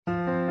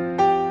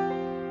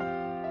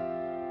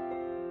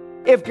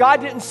If God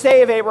didn't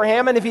save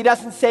Abraham, and if he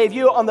doesn't save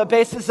you on the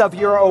basis of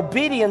your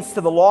obedience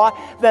to the law,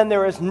 then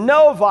there is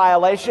no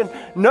violation,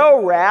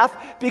 no wrath,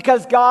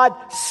 because God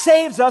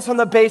saves us on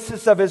the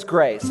basis of his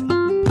grace.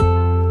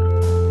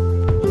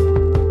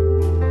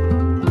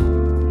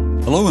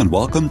 Hello and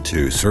welcome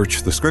to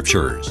Search the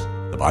Scriptures,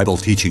 the Bible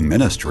teaching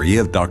ministry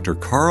of Dr.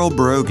 Carl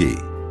Broggi.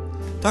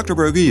 Dr.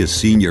 Broggi is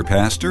senior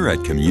pastor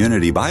at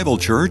Community Bible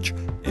Church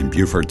in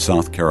Beaufort,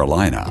 South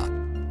Carolina.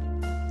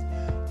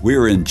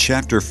 We're in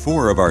chapter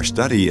 4 of our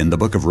study in the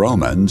book of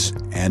Romans,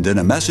 and in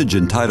a message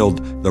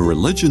entitled The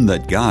Religion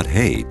That God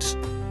Hates,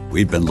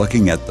 we've been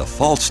looking at the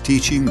false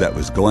teaching that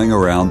was going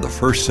around the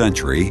first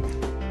century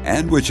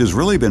and which has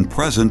really been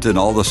present in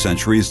all the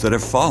centuries that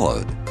have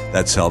followed,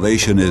 that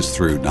salvation is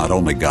through not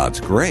only God's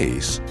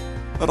grace,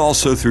 but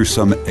also through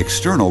some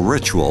external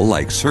ritual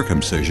like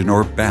circumcision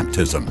or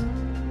baptism.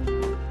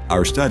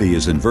 Our study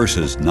is in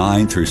verses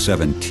 9 through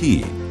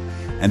 17.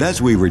 And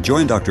as we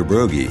rejoin Dr.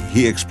 Broggi,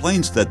 he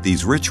explains that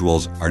these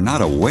rituals are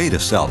not a way to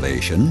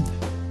salvation.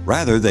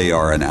 Rather, they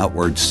are an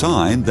outward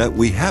sign that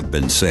we have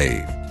been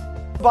saved.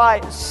 By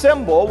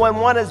symbol, when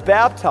one is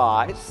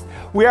baptized,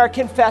 we are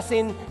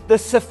confessing the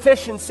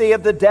sufficiency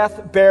of the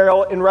death,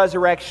 burial, and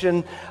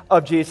resurrection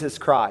of Jesus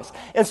Christ.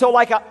 And so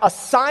like a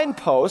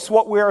signpost,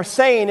 what we are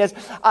saying is,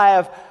 I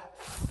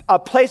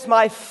have placed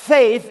my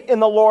faith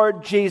in the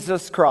Lord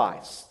Jesus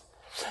Christ.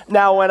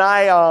 Now, when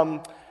I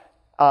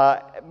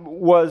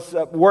was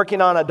working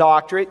on a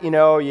doctorate,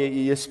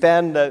 you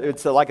spend,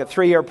 it's like a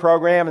 3-year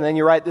program, and then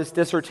you write this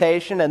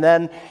dissertation, and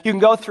then you can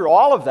go through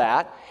all of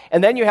that,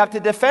 and then you have to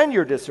defend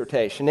your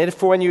dissertation. And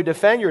if when you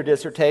defend your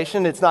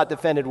dissertation, it's not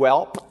defended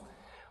well,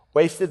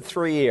 wasted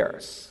 3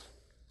 years.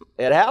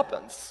 It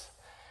happens.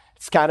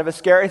 It's kind of a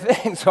scary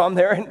thing. So I'm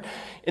there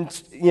in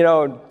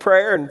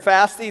prayer and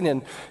fasting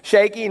and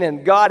shaking,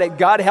 and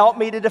God help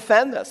me to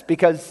defend this,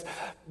 because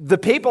the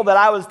people that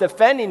I was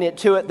defending it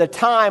to at the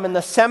time in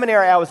the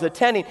seminary I was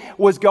attending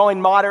was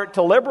going moderate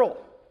to liberal.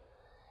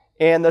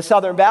 And the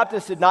Southern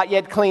Baptists had not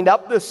yet cleaned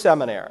up this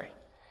seminary.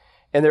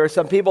 And there were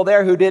some people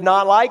there who did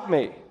not like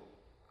me.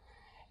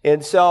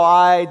 And so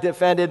I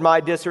defended my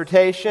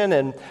dissertation,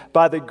 and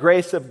by the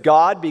grace of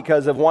God,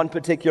 because of one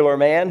particular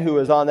man who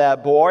was on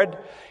that board,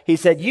 he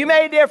said, "You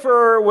may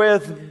differ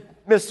with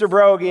Mr.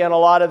 Broggi on a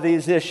lot of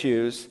these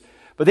issues,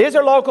 but these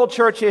are local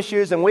church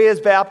issues, and we as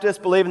Baptists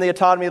believe in the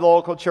autonomy of the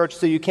local church,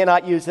 so you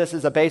cannot use this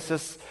as a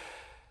basis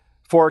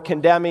for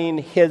condemning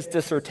his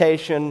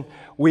dissertation.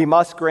 We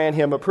must grant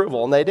him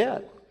approval." And they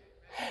did.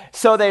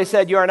 So they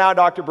said, "You are now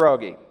Dr.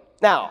 Broggi."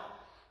 Now,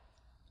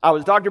 I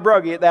was Dr.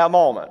 Broggi at that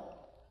moment,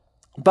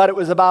 but it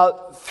was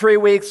about 3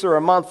 weeks or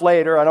a month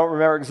later, I don't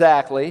remember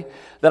exactly,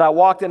 that I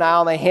walked in the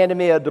aisle and they handed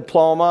me a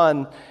diploma,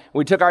 and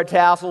we took our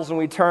tassels and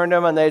we turned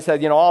them, and they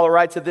said, "All the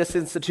rights of this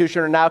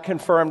institution are now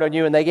confirmed on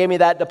you." And they gave me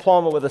that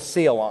diploma with a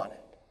seal on it.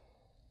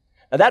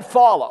 Now that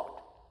followed.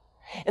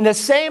 And the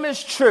same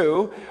is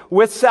true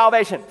with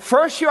salvation.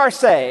 First you are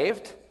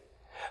saved.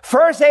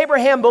 First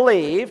Abraham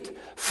believed.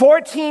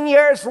 14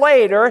 years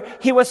later,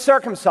 he was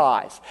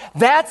circumcised.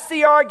 That's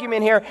the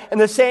argument here, and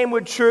the same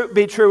would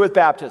be true with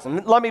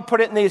baptism. Let me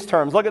put it in these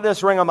terms. Look at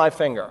this ring on my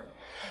finger.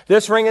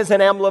 This ring is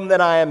an emblem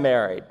that I am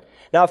married.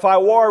 Now, if I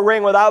wore a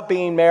ring without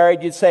being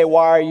married, you'd say,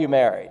 "Why are you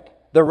married?"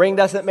 The ring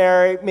doesn't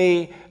marry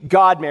me.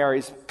 God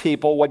marries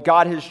people. What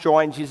God has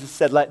joined, Jesus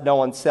said, "Let no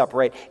one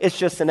separate." It's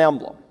just an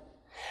emblem.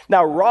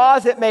 Now, raw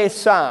as it may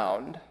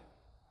sound,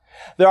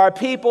 there are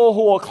people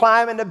who will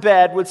climb into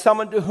bed with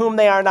someone to whom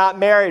they are not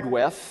married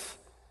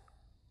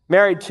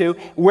to,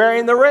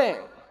 wearing the ring.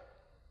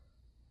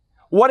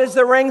 What does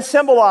the ring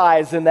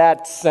symbolize in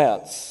that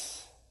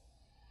sense?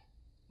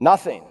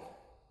 Nothing.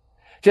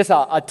 Just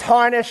a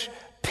tarnished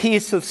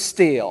piece of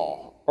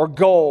steel or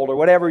gold or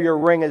whatever your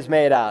ring is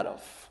made out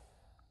of.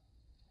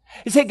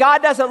 You see,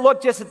 God doesn't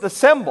look just at the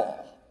symbol.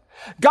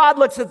 God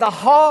looks at the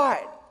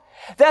heart.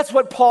 That's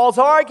what Paul's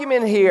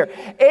argument here.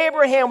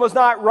 Abraham was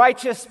not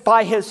righteous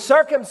by his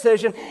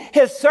circumcision.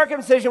 His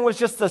circumcision was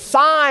just the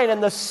sign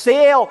and the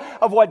seal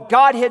of what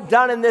God had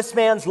done in this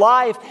man's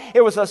life.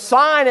 It was a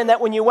sign in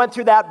that when you went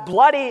through that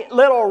bloody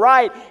little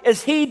rite,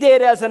 as he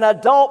did as an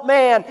adult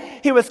man,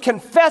 he was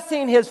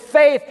confessing his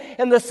faith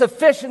in the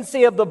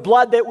sufficiency of the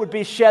blood that would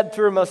be shed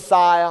through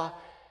Messiah.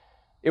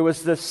 It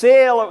was the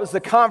seal, it was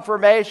the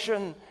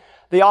confirmation,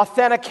 the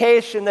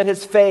authentication that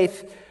his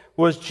faith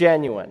was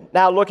genuine.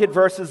 Now look at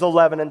verses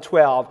 11 and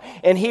 12.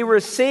 "And he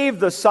received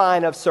the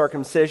sign of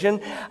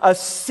circumcision, a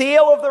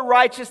seal of the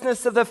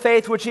righteousness of the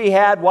faith which he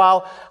had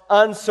while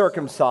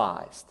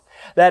uncircumcised."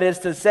 That is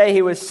to say,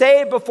 he was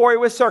saved before he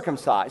was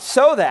circumcised,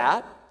 so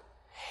that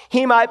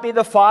he might be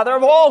the father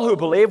of all who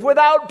believe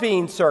without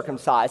being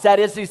circumcised. That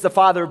is, he's the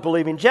father of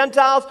believing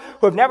Gentiles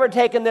who have never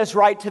taken this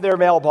right to their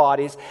male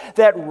bodies,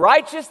 that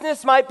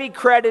righteousness might be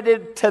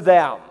credited to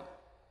them.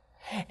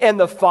 And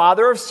the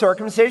father of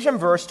circumcision,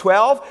 verse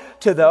 12,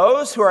 to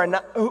those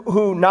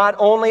who not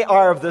only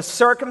are of the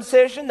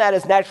circumcision, that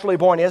is naturally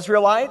born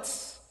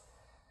Israelites,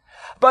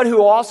 but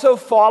who also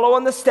follow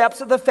in the steps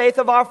of the faith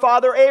of our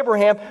father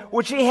Abraham,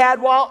 which he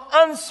had while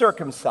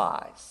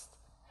uncircumcised.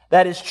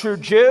 That is true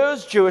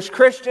Jews, Jewish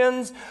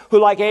Christians, who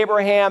like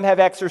Abraham have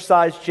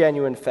exercised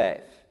genuine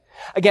faith.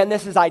 Again,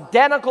 this is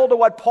identical to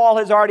what Paul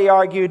has already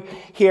argued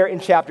here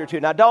in chapter 2.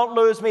 Now, don't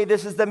lose me.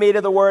 This is the meat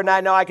of the word, and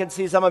I know I can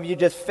see some of you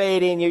just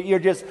fading.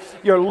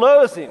 You're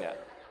losing it.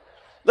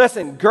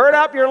 Listen, gird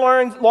up your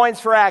loins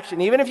for action.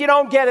 Even if you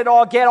don't get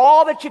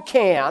all that you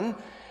can.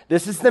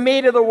 This is the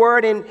meat of the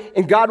word,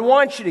 and God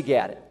wants you to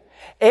get it.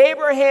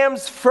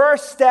 Abraham's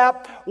first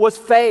step was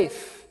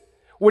faith,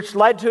 which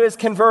led to his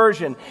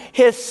conversion.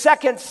 His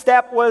second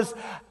step was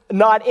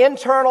not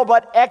internal,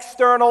 but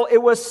external. It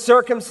was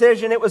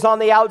circumcision. It was on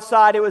the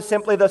outside. It was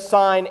simply the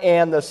sign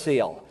and the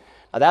seal.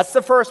 Now, that's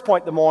the first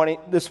point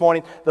this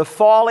morning, the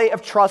folly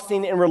of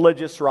trusting in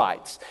religious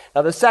rites.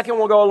 Now, the second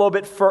will go a little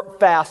bit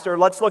faster.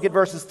 Let's look at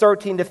verses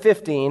 13 to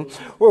 15,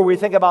 where we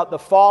think about the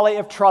folly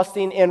of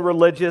trusting in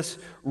religious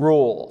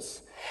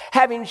rules.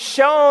 Having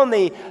shown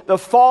the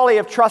folly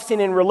of trusting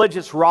in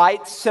religious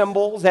rites,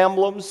 symbols,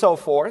 emblems, so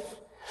forth,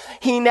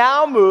 he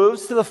now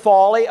moves to the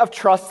folly of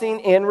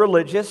trusting in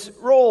religious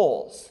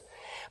rules.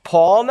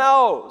 Paul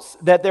knows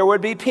that there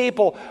would be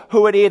people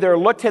who would either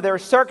look to their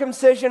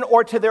circumcision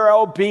or to their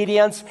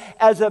obedience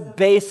as a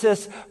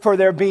basis for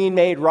their being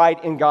made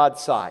right in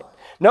God's sight.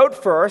 Note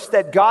first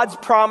that God's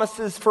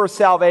promises for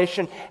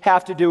salvation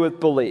have to do with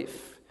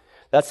belief.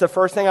 That's the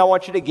first thing I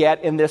want you to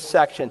get in this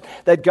section,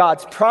 that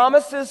God's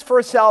promises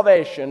for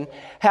salvation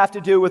have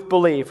to do with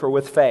belief or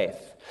with faith.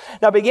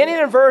 Now, beginning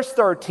in verse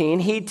 13,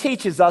 he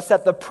teaches us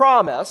that the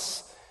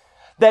promise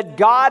that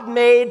God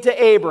made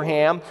to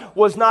Abraham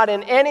was not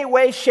in any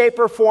way, shape,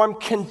 or form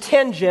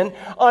contingent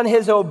on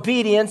his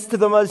obedience to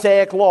the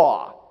Mosaic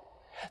law.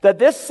 That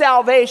this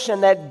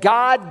salvation that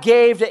God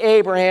gave to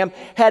Abraham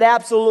had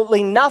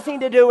absolutely nothing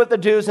to do with the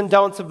do's and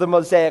don'ts of the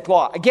Mosaic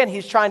law. Again,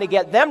 he's trying to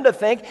get them to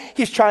think.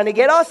 He's trying to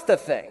get us to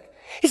think.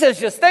 He says,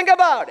 just think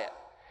about it.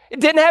 It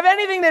didn't have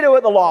anything to do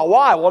with the law.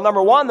 Why? Well,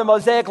 number one, the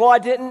Mosaic law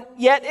didn't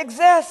yet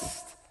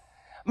exist.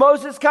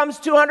 Moses comes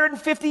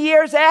 250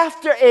 years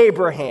after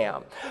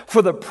Abraham.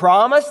 For the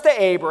promise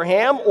to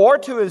Abraham or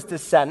to his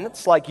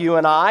descendants, like you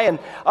and I and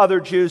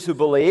other Jews who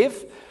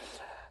believe,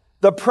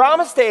 the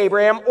promise to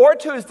Abraham or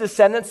to his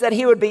descendants that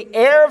he would be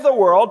heir of the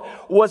world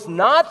was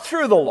not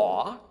through the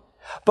law,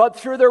 but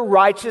through the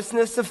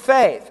righteousness of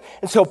faith.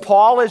 And so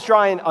Paul is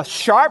drawing a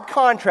sharp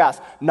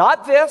contrast.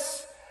 Not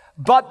this,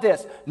 but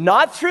this.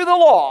 Not through the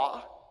law,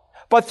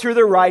 but through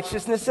the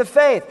righteousness of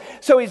faith.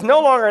 So he's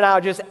no longer now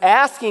just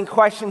asking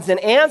questions and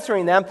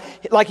answering them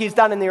like he's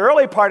done in the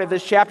early part of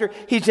this chapter.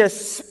 He's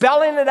just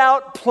spelling it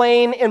out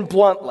plain and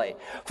bluntly.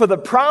 For the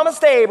promise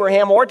to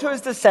Abraham or to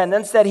his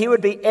descendants that he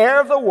would be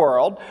heir of the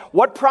world,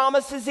 what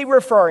promise is he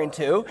referring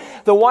to?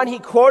 The one he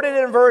quoted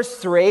in verse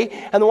 3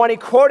 and the one he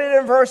quoted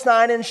in verse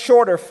 9 in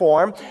shorter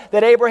form,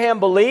 that Abraham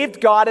believed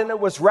God and it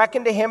was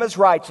reckoned to him as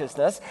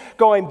righteousness.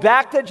 Going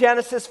back to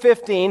Genesis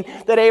 15,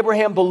 that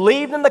Abraham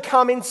believed in the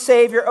coming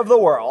Savior of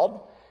the world,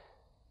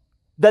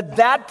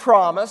 that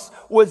promise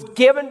was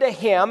given to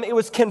him, it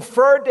was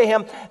conferred to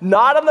him,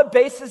 not on the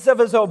basis of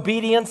his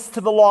obedience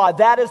to the law.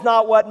 That is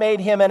not what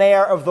made him an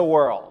heir of the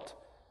world.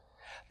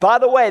 By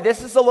the way,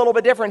 this is a little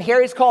bit different.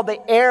 Here he's called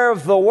the heir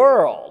of the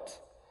world.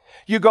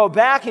 You go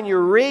back and you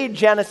read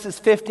Genesis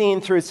 15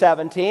 through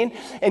 17,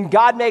 and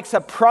God makes a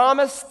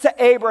promise to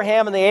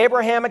Abraham in the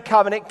Abrahamic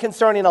covenant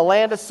concerning a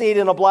land, a seed,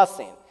 and a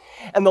blessing.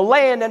 And the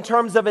land, in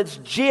terms of its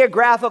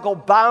geographical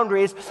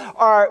boundaries,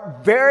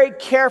 are very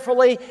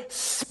carefully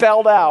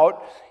spelled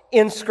out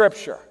in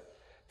Scripture.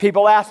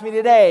 People ask me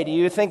today, do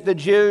you think the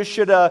Jews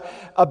should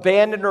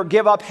abandon or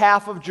give up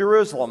half of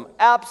Jerusalem?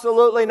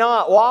 Absolutely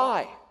not.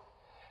 Why?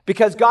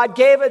 Because God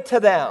gave it to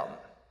them.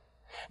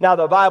 Now,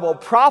 the Bible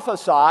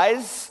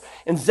prophesies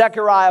in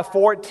Zechariah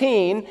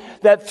 14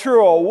 that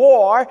through a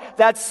war,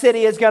 that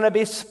city is going to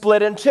be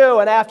split in two.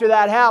 And after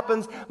that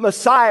happens,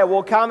 Messiah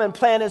will come and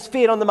plant his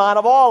feet on the Mount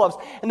of Olives.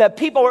 And that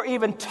people are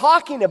even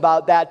talking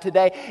about that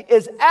today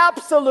is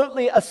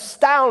absolutely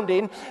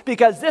astounding,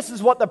 because this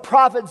is what the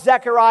prophet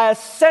Zechariah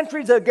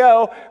centuries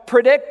ago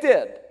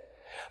predicted.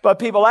 But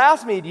people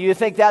ask me, do you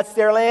think that's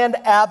their land?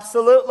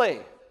 Absolutely.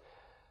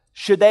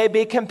 Should they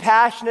be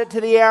compassionate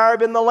to the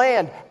Arab in the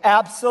land?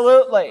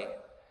 Absolutely.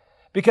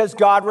 Because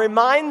God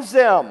reminds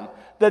them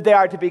that they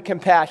are to be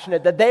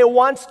compassionate, that they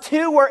once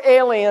too were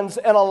aliens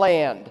in a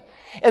land,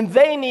 and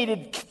they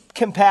needed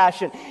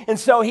compassion. And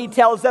so he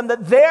tells them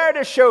that they're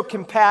to show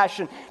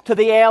compassion to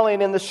the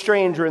alien and the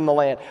stranger in the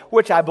land,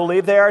 which I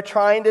believe they are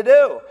trying to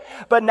do.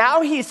 But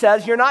now he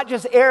says, you're not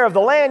just heir of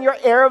the land, you're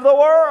heir of the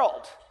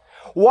world.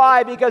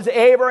 Why? Because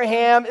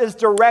Abraham is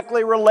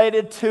directly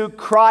related to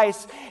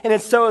Christ.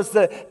 And so as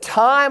the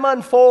time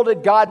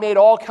unfolded, God made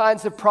all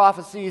kinds of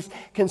prophecies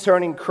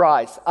concerning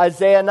Christ.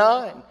 Isaiah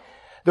 9,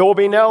 there will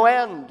be no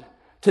end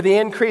to the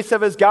increase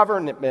of his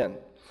government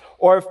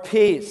or of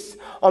peace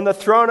on the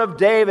throne of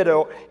David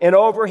and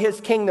over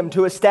his kingdom,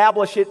 to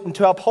establish it and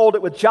to uphold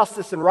it with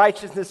justice and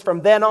righteousness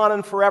from then on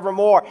and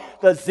forevermore.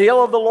 The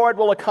zeal of the Lord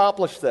will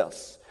accomplish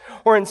this.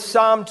 Or in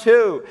Psalm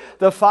 2,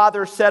 the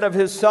Father said of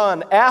his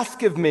Son,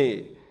 ask of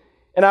me,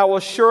 and I will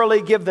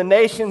surely give the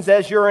nations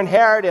as your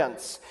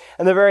inheritance,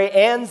 and the very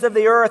ends of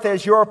the earth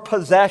as your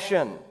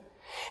possession.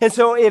 And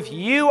so if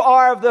you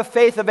are of the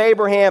faith of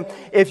Abraham,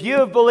 if you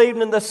have believed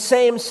in the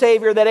same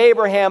Savior that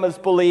Abraham has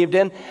believed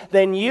in,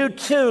 then you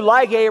too,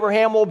 like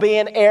Abraham, will be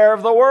an heir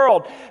of the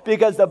world,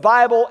 because the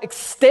Bible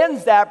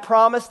extends that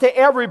promise to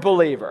every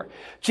believer.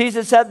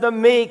 Jesus said the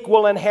meek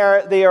will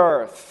inherit the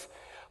earth.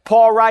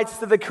 Paul writes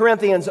to the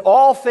Corinthians,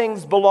 all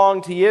things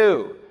belong to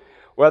you.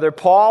 Whether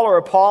Paul or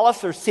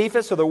Apollos or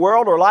Cephas or the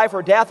world or life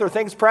or death or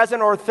things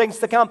present or things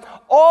to come,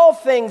 all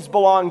things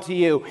belong to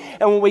you.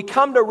 And when we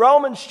come to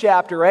Romans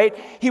chapter 8,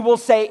 he will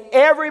say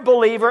every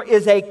believer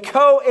is a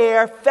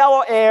co-heir,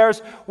 fellow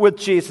heirs with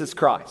Jesus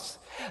Christ.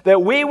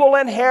 That we will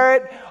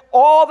inherit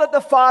all that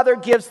the Father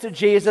gives to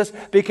Jesus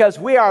because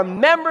we are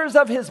members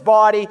of his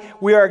body.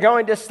 We are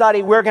going to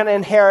study. We're going to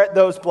inherit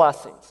those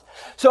blessings.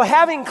 So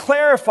having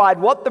clarified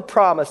what the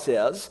promise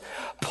is,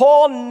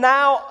 Paul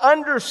now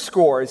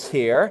underscores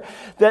here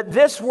that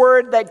this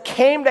word that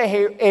came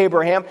to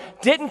Abraham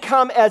didn't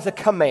come as a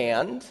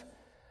command,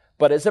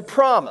 but as a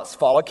promise.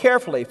 Follow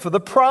carefully. For the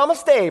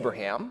promise to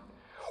Abraham,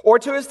 or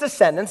to his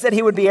descendants, that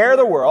he would be heir of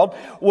the world,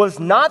 was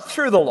not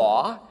through the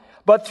law,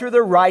 but through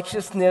the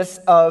righteousness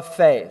of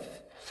faith.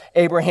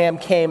 Abraham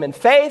came in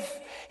faith.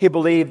 He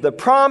believed the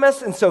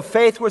promise, and so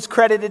faith was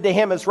credited to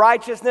him as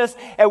righteousness,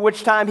 at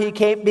which time he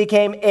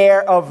became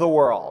heir of the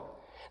world.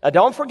 Now,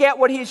 don't forget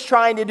what he's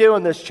trying to do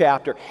in this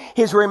chapter.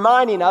 He's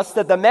reminding us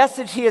that the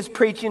message he is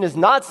preaching is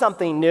not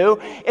something new.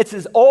 It's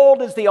as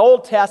old as the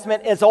Old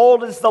Testament, as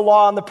old as the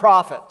law and the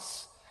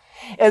prophets.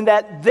 And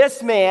that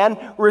this man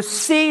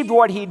received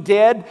what he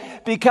did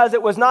because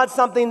it was not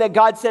something that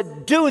God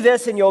said, do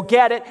this and you'll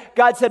get it.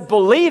 God said,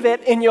 believe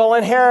it and you'll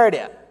inherit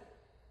it.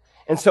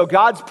 And so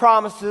God's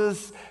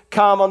promises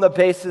come on the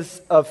basis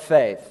of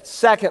faith.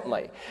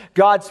 Secondly,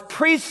 God's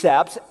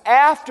precepts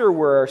after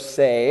we're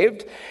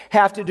saved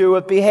have to do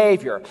with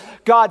behavior.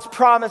 God's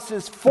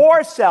promises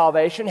for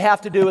salvation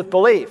have to do with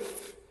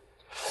belief.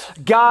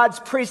 God's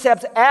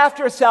precepts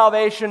after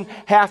salvation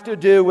have to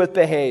do with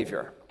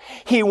behavior.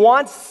 He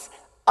wants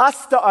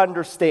us to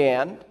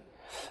understand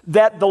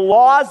that the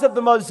laws of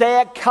the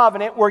Mosaic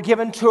covenant were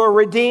given to a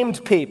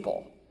redeemed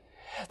people.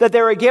 That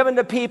they were given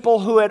to people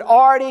who had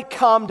already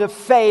come to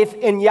faith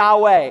in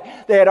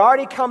Yahweh. They had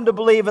already come to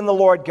believe in the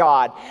Lord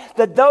God.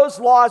 That those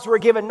laws were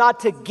given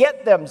not to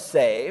get them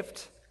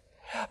saved,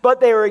 but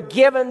they were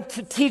given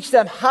to teach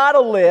them how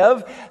to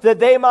live, that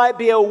they might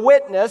be a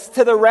witness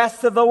to the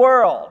rest of the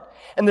world.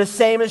 And the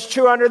same is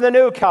true under the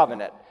new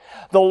covenant.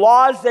 The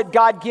laws that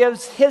God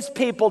gives his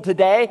people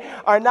today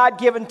are not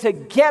given to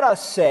get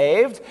us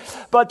saved,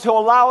 but to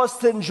allow us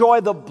to enjoy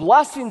the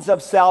blessings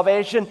of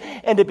salvation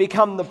and to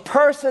become the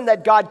person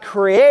that God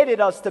created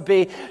us to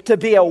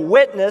be a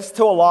witness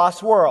to a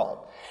lost world.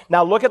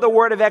 Now look at the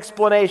word of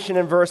explanation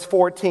in verse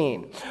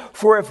 14.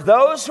 For if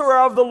those who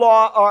are of the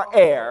law are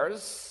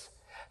heirs,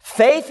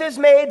 faith is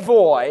made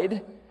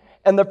void,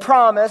 and the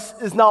promise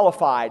is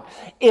nullified.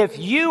 If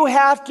you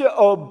have to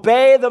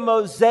obey the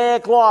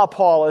Mosaic law,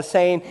 Paul is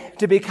saying,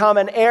 to become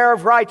an heir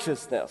of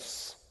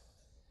righteousness,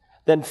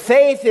 then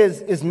faith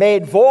is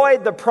made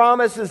void, the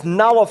promise is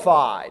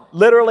nullified.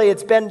 Literally,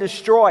 it's been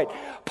destroyed.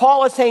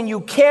 Paul is saying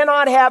you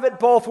cannot have it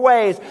both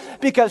ways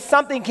because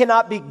something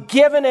cannot be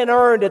given and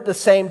earned at the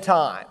same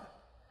time.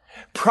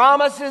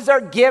 Promises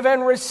are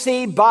given,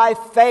 received by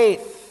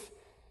faith.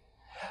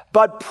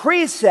 But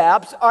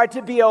precepts are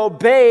to be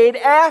obeyed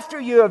after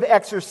you have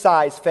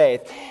exercised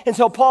faith. And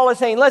so Paul is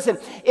saying, listen,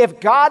 if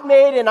God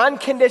made an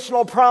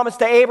unconditional promise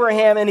to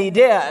Abraham, and he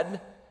did,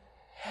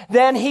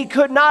 then he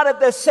could not at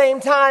the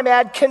same time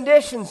add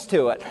conditions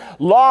to it.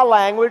 Law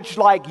language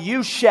like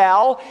you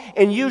shall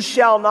and you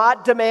shall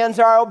not demands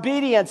our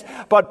obedience,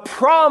 but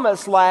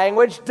promise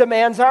language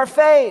demands our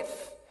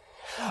faith.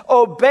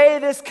 Obey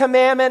this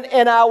commandment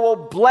and I will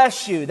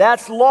bless you.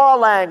 That's law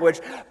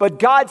language. But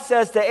God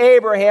says to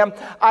Abraham,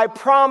 I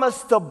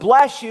promise to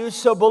bless you,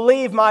 so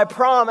believe my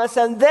promise,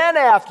 and then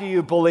after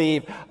you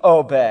believe,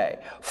 obey.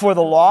 For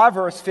the law,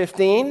 verse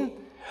 15,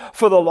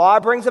 for the law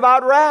brings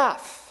about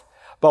wrath.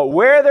 But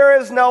where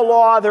there is no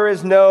law, there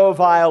is no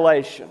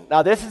violation.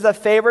 Now, this is a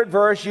favorite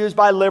verse used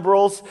by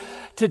liberals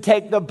to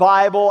take the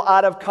Bible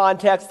out of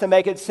context to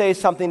make it say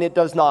something it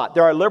does not.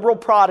 There are liberal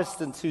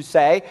Protestants who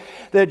say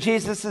that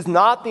Jesus is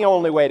not the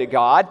only way to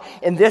God,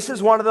 and this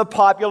is one of the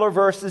popular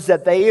verses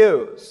that they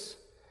use.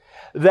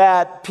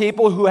 That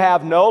people who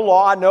have no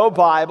law, no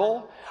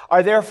Bible,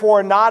 are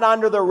therefore not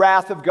under the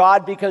wrath of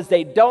God because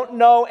they don't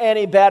know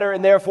any better,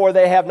 and therefore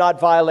they have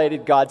not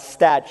violated God's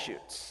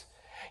statutes.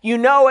 You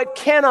know it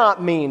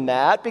cannot mean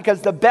that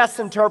because the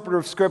best interpreter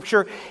of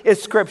Scripture is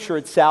Scripture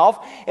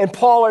itself. And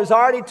Paul has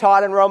already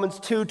taught in Romans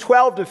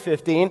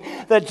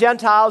 2:12-15 that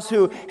Gentiles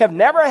who have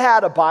never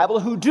had a Bible,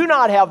 who do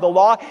not have the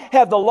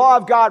law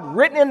of God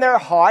written in their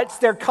hearts,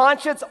 their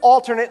conscience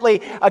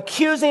alternately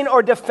accusing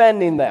or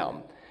defending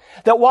them.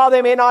 That while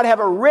they may not have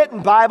a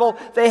written Bible,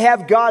 they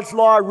have God's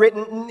law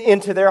written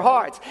into their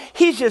hearts.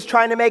 He's just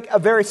trying to make a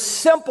very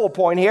simple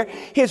point here.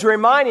 He's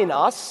reminding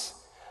us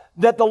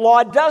that the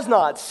law does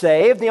not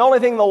save. The only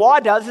thing the law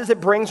does is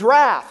it brings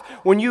wrath.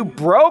 When you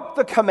broke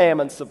the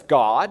commandments of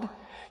God,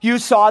 you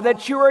saw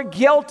that you are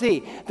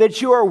guilty,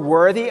 that you are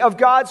worthy of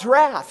God's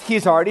wrath.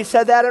 He's already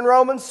said that in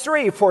Romans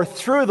 3. For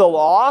through the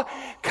law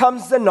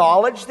comes the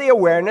knowledge, the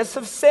awareness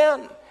of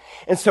sin.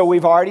 And so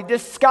we've already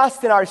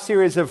discussed in our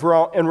series in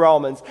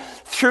Romans,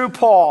 through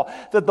Paul,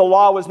 that the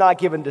law was not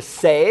given to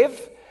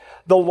save.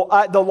 The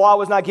law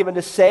was not given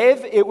to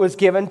save. It was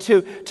given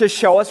to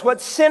show us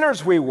what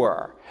sinners we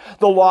were.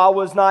 The law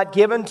was not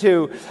given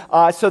so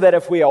that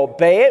if we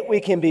obey it, we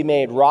can be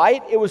made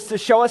right. It was to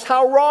show us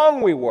how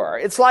wrong we were.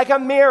 It's like a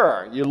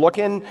mirror. You look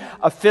in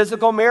a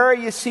physical mirror,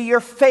 you see your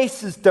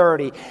face is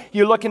dirty.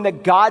 You look into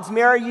God's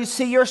mirror, you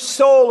see your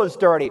soul is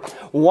dirty.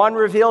 One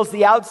reveals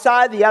the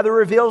outside, the other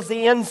reveals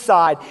the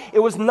inside.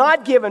 It was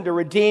not given to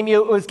redeem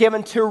you, it was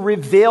given to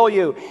reveal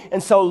you.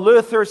 And so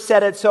Luther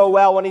said it so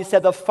well when he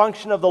said the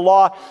function of the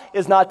law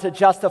is not to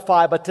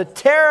justify, but to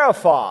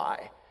terrify,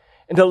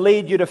 and to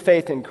lead you to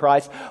faith in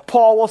Christ.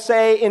 Paul will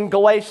say in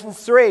Galatians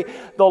 3,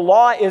 the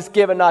law is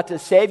given not to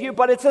save you,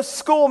 but it's a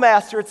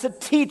schoolmaster, it's a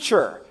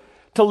teacher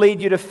to lead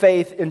you to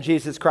faith in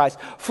Jesus Christ.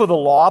 For the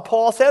law,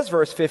 Paul says,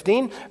 verse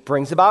 15,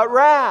 brings about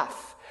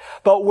wrath.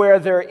 But where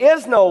there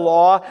is no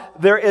law,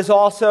 there is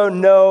also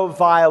no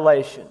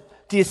violation.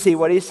 Do you see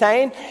what he's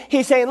saying?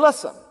 He's saying,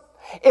 listen,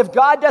 if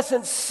God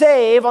doesn't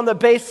save on the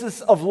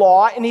basis of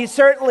law, and he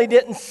certainly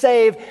didn't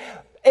save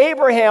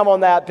Abraham on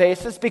that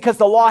basis because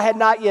the law had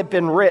not yet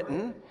been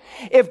written.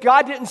 If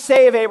God didn't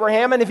save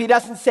Abraham, and if he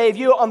doesn't save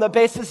you on the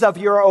basis of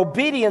your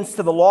obedience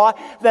to the law,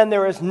 then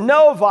there is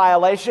no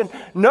violation,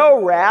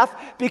 no wrath,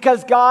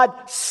 because God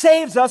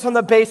saves us on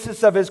the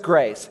basis of his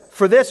grace.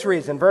 For this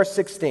reason, verse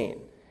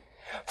 16,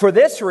 for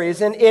this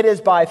reason it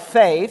is by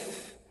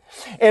faith,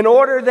 in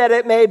order that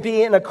it may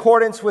be in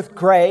accordance with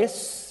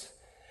grace,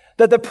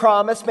 that the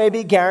promise may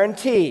be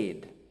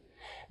guaranteed.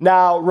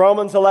 Now,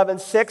 Romans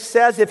 11:6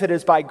 says, if it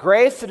is by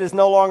grace, it is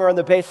no longer on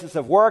the basis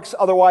of works,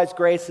 otherwise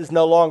grace is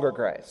no longer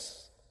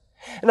grace.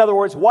 In other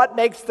words, what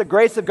makes the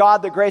grace of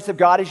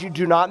God is you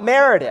do not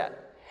merit it.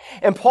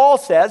 And Paul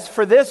says,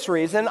 for this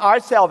reason, our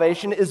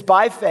salvation is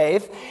by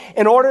faith,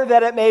 in order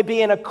that it may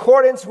be in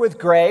accordance with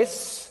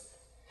grace,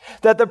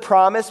 that the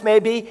promise may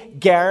be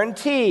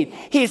guaranteed.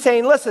 He's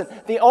saying, listen,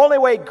 the only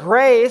way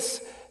grace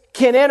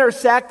can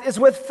intersect is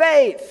with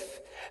faith.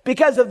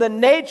 Because of the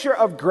nature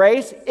of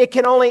grace, it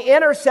can only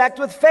intersect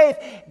with faith.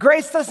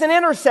 Grace doesn't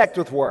intersect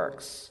with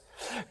works.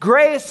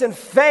 Grace and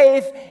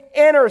faith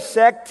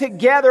intersect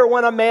together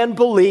when a man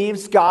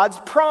believes God's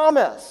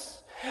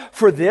promise.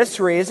 For this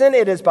reason,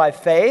 it is by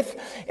faith,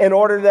 in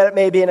order that it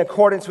may be in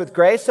accordance with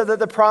grace, so that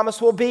the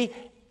promise will be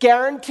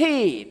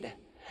guaranteed.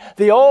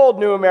 The old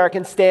New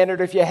American Standard,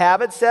 if you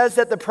have it, says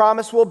that the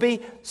promise will be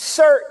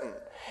certain.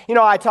 You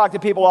know, I talk to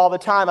people all the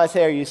time. I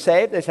say, are you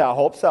saved? They say, I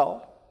hope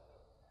so.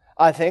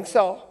 I think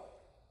so.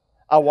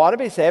 I want to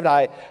be saved.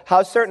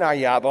 How certain are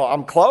you? Well,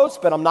 I'm close,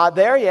 but I'm not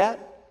there yet.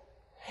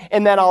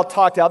 And then I'll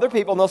talk to other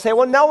people, and they'll say,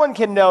 well, no one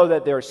can know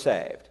that they're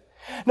saved.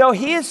 No,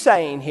 he is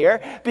saying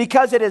here,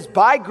 because it is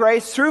by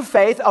grace through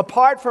faith,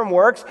 apart from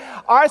works,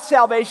 our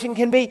salvation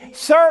can be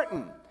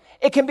certain.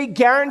 It can be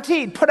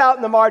guaranteed. Put out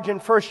in the margin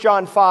 1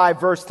 John 5,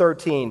 verse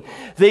 13.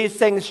 These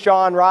things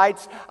John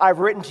writes, I've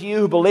written to you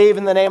who believe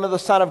in the name of the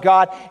Son of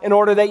God, in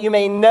order that you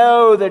may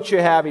know that you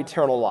have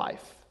eternal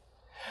life.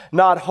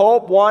 Not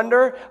hope,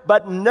 wonder,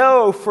 but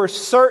know for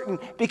certain,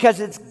 because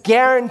it's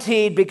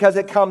guaranteed, because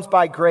it comes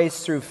by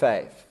grace through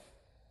faith.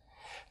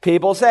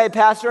 People say,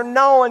 Pastor,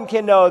 no one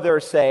can know they're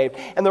saved.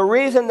 And the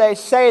reason they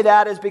say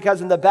that is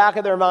because in the back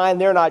of their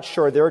mind, they're not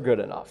sure they're good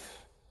enough.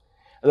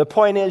 And the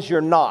point is,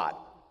 you're not.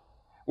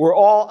 We're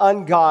all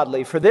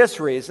ungodly. For this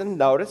reason,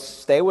 notice,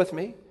 stay with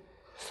me.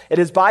 It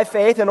is by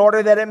faith, in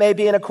order that it may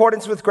be in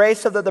accordance with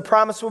grace, so that the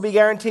promise will be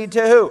guaranteed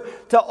to who?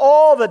 To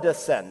all the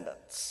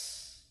descendants.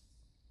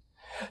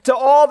 To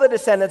all the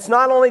descendants,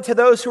 not only to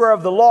those who are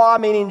of the law,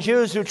 meaning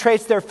Jews who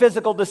trace their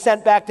physical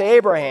descent back to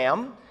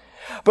Abraham,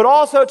 but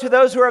also to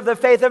those who are of the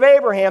faith of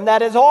Abraham,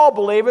 that is, all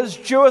believers,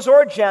 Jewish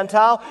or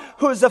Gentile,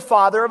 who is the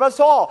father of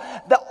us all.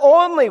 The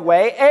only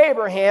way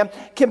Abraham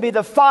can be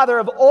the father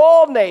of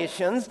all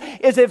nations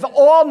is if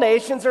all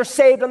nations are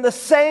saved on the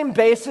same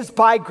basis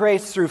by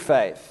grace through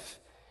faith.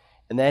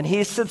 And then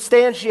he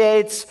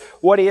substantiates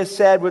what he has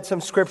said with some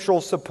scriptural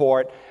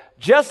support,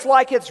 just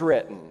like it's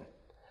written.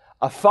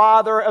 A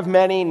father of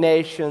many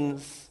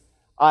nations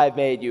I have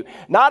made you.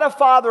 Not a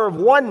father of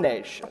one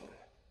nation,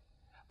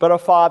 but a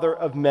father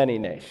of many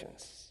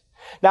nations.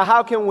 Now,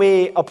 how can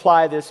we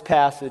apply this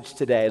passage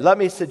today? Let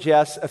me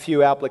suggest a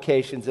few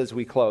applications as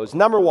we close.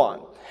 Number one,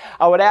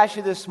 I would ask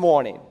you this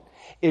morning,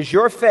 is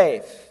your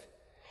faith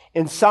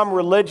in some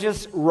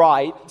religious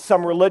rite,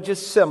 some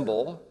religious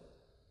symbol,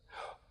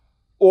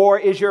 or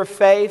is your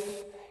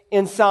faith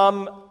in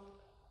some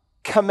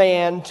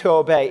command to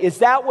obey? Is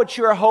that what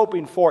you're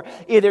hoping for?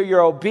 Either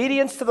your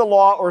obedience to the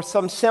law or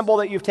some symbol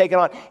that you've taken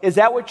on. Is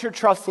that what you're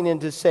trusting in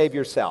to save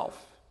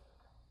yourself?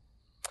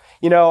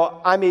 You know,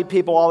 I meet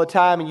people all the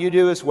time, and you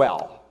do as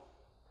well.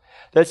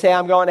 They say,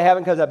 I'm going to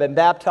heaven because I've been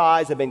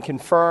baptized, I've been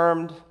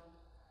confirmed,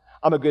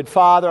 I'm a good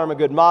father, I'm a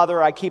good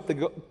mother, I keep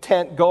the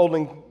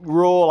golden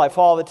rule, I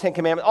follow the 10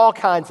 Commandments, all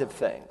kinds of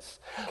things.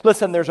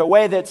 Listen, there's a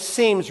way that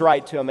seems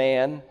right to a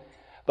man,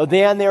 but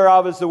the end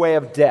thereof is the way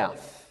of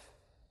death.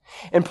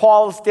 And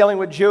Paul is dealing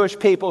with Jewish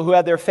people who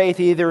had their faith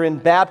either in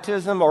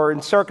baptism or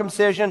in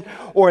circumcision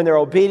or in their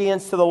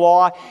obedience to the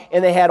law,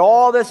 and they had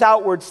all this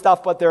outward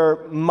stuff, but their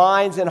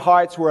minds and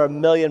hearts were a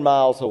million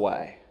miles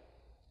away.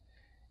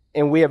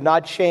 And we have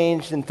not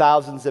changed in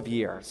thousands of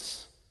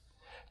years.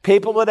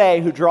 People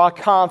today who draw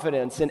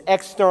confidence in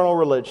external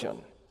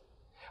religion.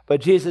 But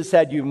Jesus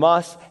said you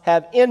must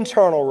have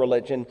internal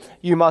religion.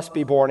 You must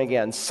be born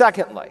again.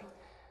 Secondly,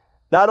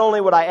 not only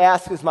would I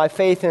ask, is my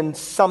faith in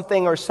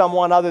something or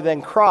someone other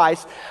than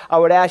Christ, I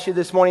would ask you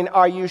this morning,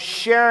 are you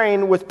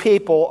sharing with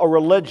people a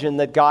religion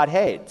that God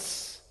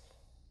hates?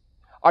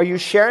 Are you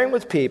sharing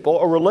with people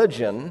a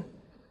religion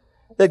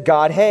that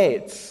God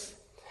hates?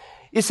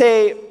 You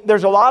see,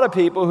 there's a lot of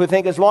people who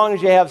think as long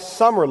as you have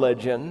some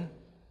religion,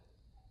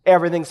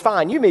 everything's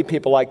fine. You meet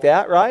people like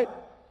that, right?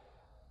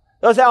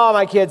 They'll say, oh,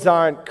 my kids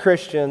aren't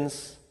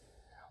Christians.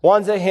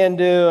 One's a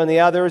Hindu and the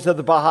other is of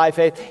the Baha'i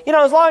faith. You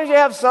know, as long as you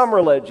have some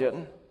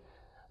religion.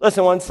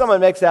 Listen, when someone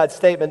makes that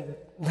statement,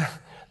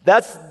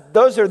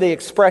 those are the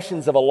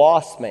expressions of a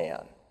lost man.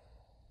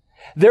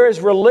 There is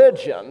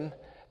religion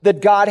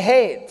that God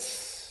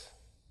hates.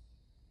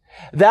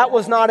 That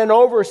was not an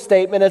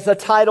overstatement as a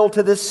title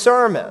to this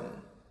sermon.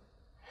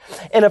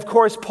 And of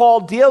course,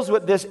 Paul deals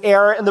with this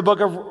error in the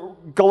book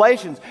of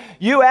Galatians.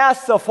 You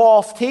ask the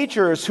false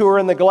teachers who are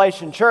in the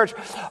Galatian church,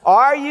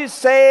 are you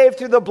saved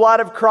through the blood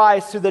of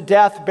Christ, through the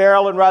death,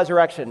 burial, and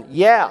resurrection?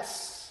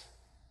 Yes.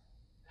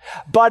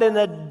 But in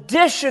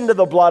addition to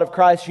the blood of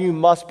Christ, you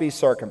must be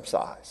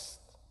circumcised.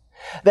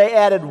 They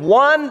added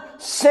one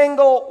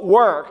single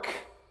work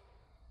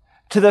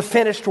to the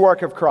finished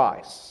work of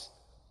Christ.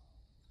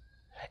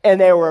 And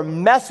they were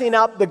messing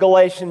up the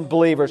Galatian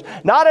believers,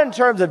 not in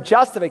terms of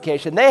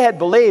justification. They had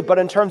believed, but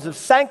in terms of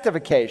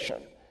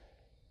sanctification.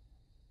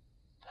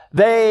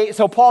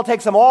 So Paul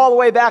takes them all the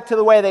way back to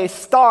the way they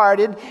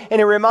started, and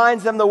he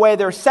reminds them the way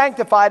they're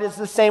sanctified is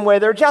the same way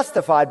they're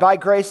justified, by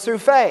grace through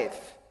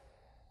faith.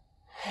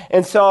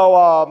 And so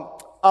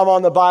I'm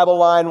on the Bible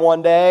line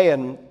one day,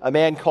 and a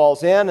man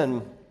calls in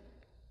and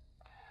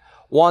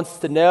wants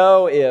to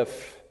know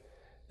if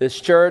this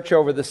church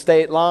over the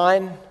state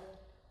line,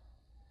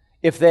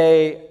 if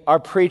they are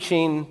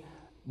preaching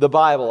the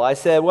Bible. I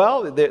said,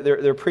 well,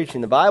 they're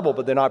preaching the Bible,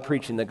 but they're not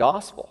preaching the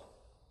gospel.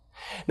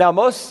 Now,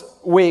 most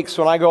weeks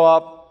when I go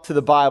up to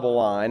the Bible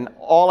line,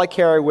 all I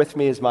carry with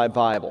me is my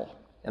Bible.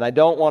 And I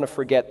don't want to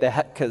forget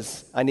that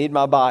because I need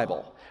my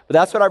Bible. But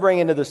that's what I bring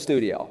into the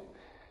studio.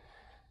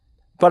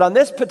 But on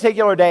this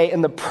particular day,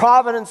 in the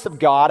providence of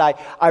God,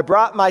 I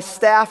brought my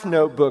staff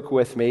notebook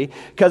with me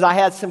because I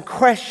had some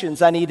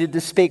questions I needed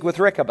to speak with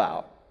Rick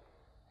about.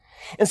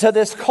 And so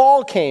this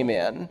call came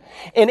in,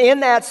 and in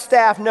that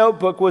staff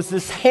notebook was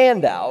this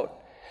handout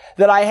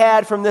that I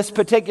had from this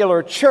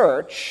particular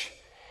church.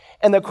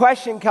 And the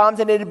question comes,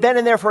 and it had been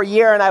in there for a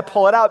year, and I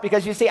pull it out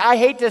because, you see, I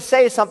hate to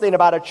say something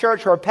about a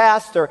church or a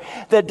pastor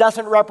that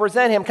doesn't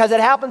represent him because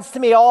it happens to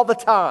me all the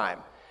time.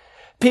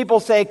 People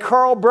say,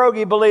 Carl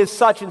Broggi believes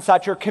such and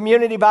such, or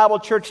Community Bible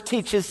Church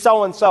teaches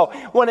so-and-so,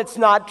 when it's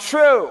not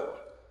true.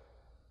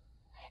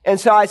 And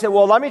so I said,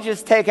 well, let me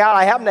just take out,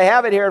 I happen to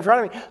have it here in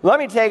front of me, let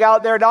me take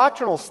out their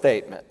doctrinal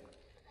statement.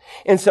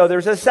 And so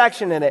there's a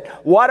section in it.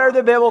 What are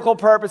the biblical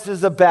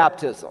purposes of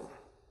baptism?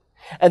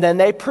 And then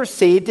they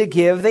proceed to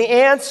give the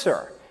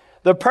answer.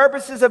 The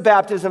purposes of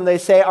baptism, they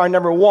say, are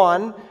number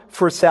one,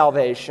 for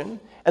salvation.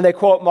 And they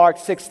quote Mark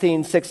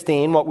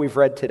 16:16, what we've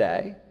read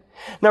today.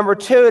 Number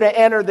two, to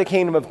enter the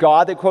kingdom of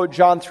God. They quote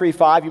John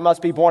 3:5, you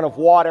must be born of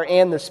water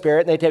and the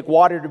Spirit. And they take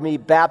water to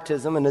mean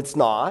baptism, and it's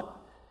not.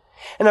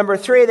 And number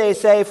three, they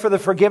say for the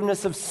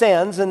forgiveness of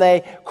sins, and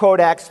they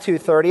quote Acts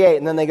 2:38,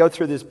 and then they go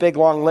through this big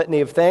long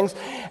litany of things,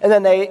 and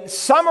then they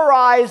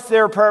summarize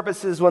their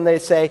purposes when they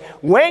say,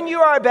 when you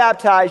are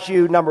baptized,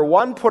 you, number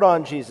one, put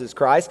on Jesus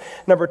Christ,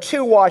 number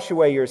two, wash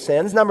away your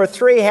sins, number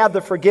three, have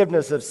the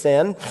forgiveness of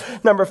sin,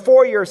 number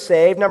four, you're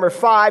saved, number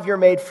five, you're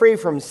made free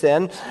from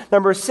sin,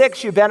 number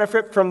six, you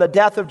benefit from the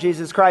death of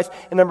Jesus Christ,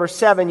 and number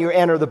seven, you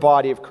enter the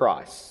body of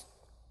Christ.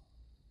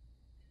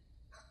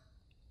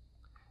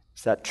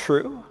 Is that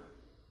true?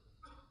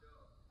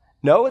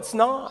 No, it's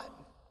not.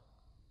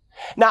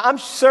 Now, I'm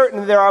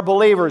certain there are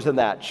believers in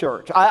that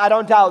church. I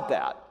don't doubt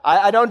that.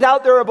 I don't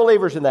doubt there are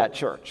believers in that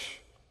church.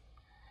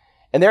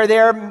 And they're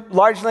there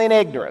largely in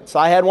ignorance.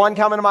 I had one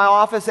come into my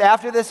office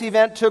after this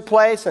event took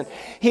place, and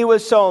he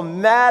was so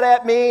mad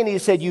at me, and he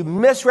said, you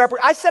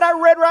misrepresent. I said, I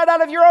read right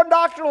out of your own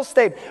doctrinal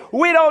statement.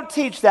 We don't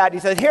teach that. He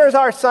said, here's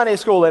our Sunday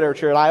school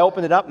literature. And I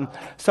opened it up and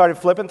started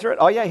flipping through it.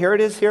 Oh, yeah, here it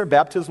is here,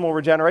 baptismal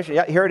regeneration.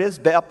 Yeah, here it is,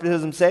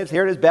 baptism saves.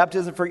 Here it is,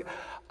 baptism for...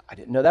 I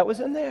didn't know that was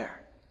in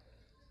there.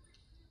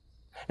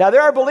 Now,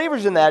 there are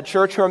believers in that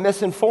church who are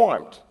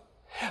misinformed.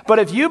 But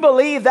if you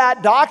believe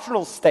that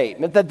doctrinal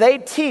statement that they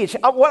teach,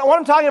 what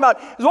I'm talking about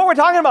is what we're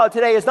talking about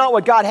today is not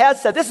what God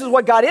has said. This is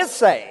what God is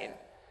saying.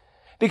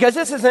 Because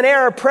this is an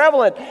error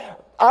prevalent.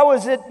 I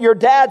was at your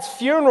dad's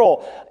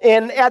funeral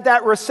and at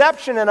that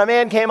reception, and a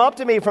man came up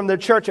to me from the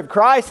Church of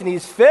Christ, and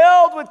he's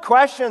filled with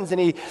questions,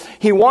 and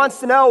he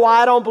wants to know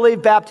why I don't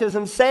believe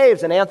baptism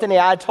saves. And Anthony,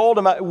 I told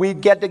him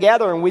we'd get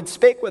together and we'd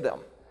speak with him.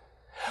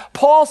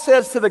 Paul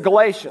says to the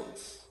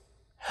Galatians,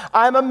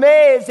 I'm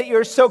amazed that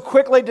you're so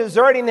quickly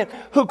deserting him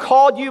who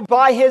called you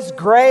by his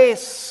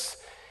grace.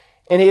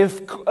 And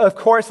of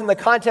course, in the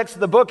context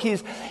of the book,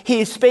 he's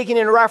speaking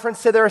in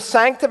reference to their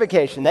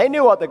sanctification. They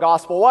knew what the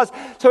gospel was,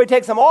 so he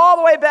takes them all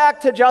the way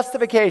back to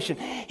justification.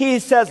 He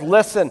says,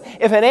 listen,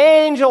 if an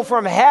angel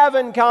from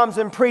heaven comes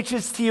and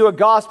preaches to you a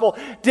gospel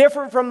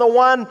different from the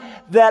one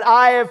that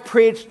I have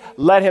preached,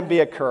 let him be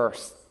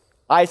accursed.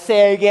 I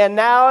say again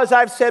now, as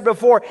I've said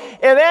before,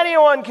 if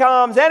anyone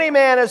comes, any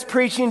man is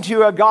preaching to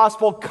you a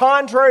gospel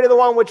contrary to the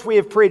one which we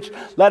have preached,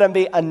 let him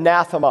be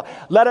anathema.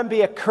 Let him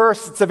be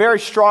accursed. It's a very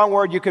strong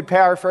word. You could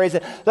paraphrase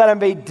it. Let him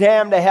be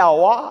damned to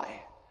hell.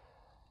 Why?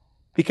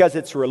 Because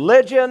it's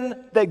religion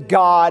that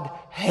God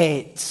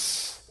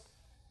hates.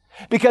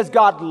 Because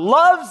God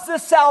loves the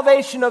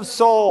salvation of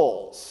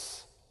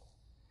souls.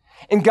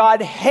 And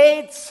God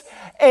hates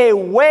a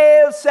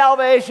way of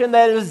salvation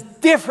that is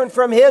different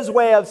from his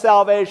way of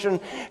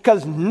salvation,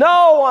 because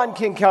no one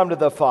can come to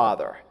the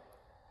Father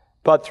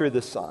but through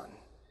the Son.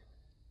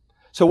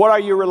 So what are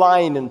you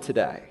relying on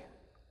today?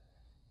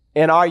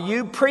 And are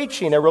you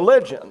preaching a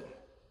religion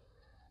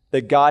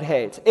that God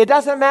hates? It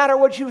doesn't matter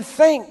what you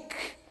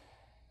think.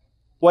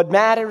 What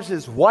matters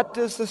is, what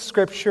does the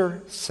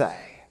Scripture say?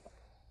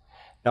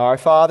 Now, our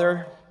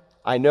Father,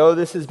 I know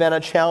this has been a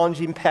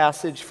challenging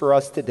passage for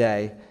us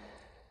today,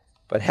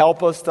 but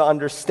help us to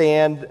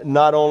understand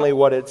not only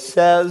what it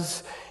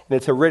says in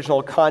its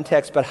original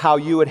context, but how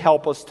you would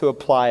help us to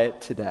apply it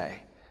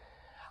today.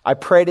 I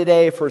pray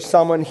today for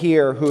someone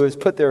here who has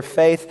put their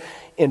faith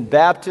in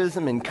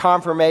baptism, in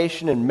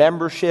confirmation, in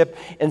membership,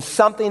 in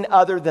something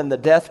other than the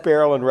death,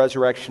 burial, and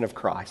resurrection of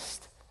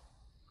Christ.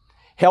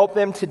 Help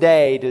them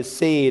today to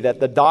see that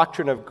the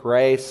doctrine of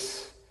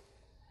grace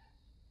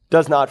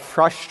does not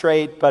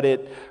frustrate, but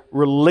it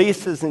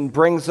releases and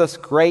brings us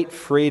great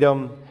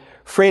freedom.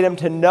 Freedom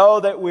to know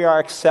that we are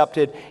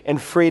accepted,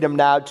 and freedom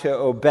now to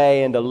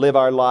obey and to live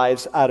our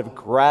lives out of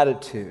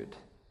gratitude.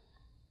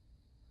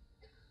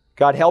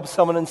 God, help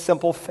someone in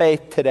simple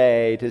faith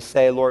today to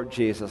say, Lord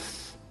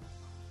Jesus,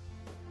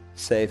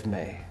 save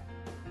me.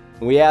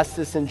 And we ask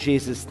this in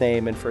Jesus'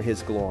 name and for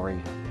his glory.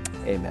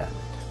 Amen.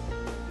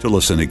 To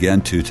listen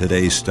again to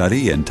today's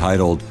study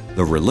entitled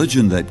The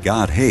Religion That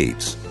God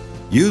Hates,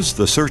 use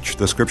the Search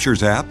the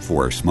Scriptures app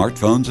for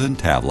smartphones and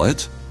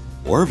tablets,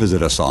 or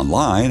visit us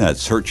online at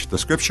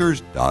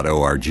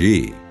searchthescriptures.org.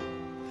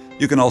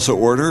 You can also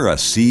order a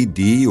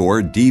CD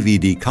or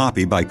DVD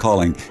copy by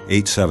calling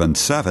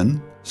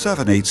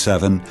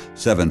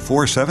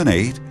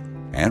 877-787-7478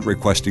 and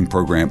requesting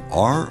program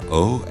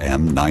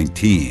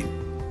ROM19.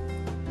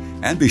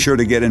 And be sure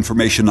to get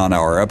information on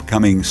our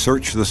upcoming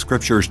Search the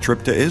Scriptures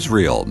trip to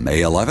Israel,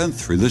 May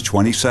 11th through the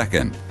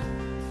 22nd.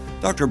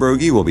 Dr.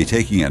 Broggi will be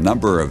taking a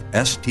number of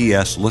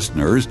STS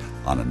listeners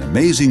on an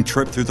amazing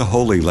trip through the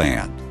Holy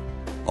Land.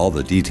 All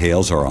the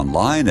details are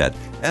online at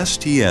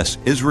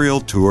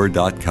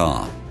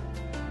stsisraeltour.com.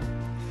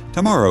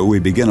 Tomorrow we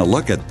begin a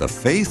look at the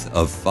faith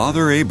of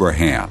Father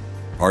Abraham,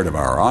 part of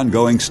our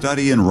ongoing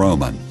study in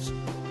Romans.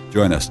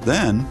 Join us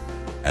then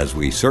as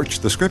we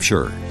search the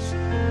Scriptures.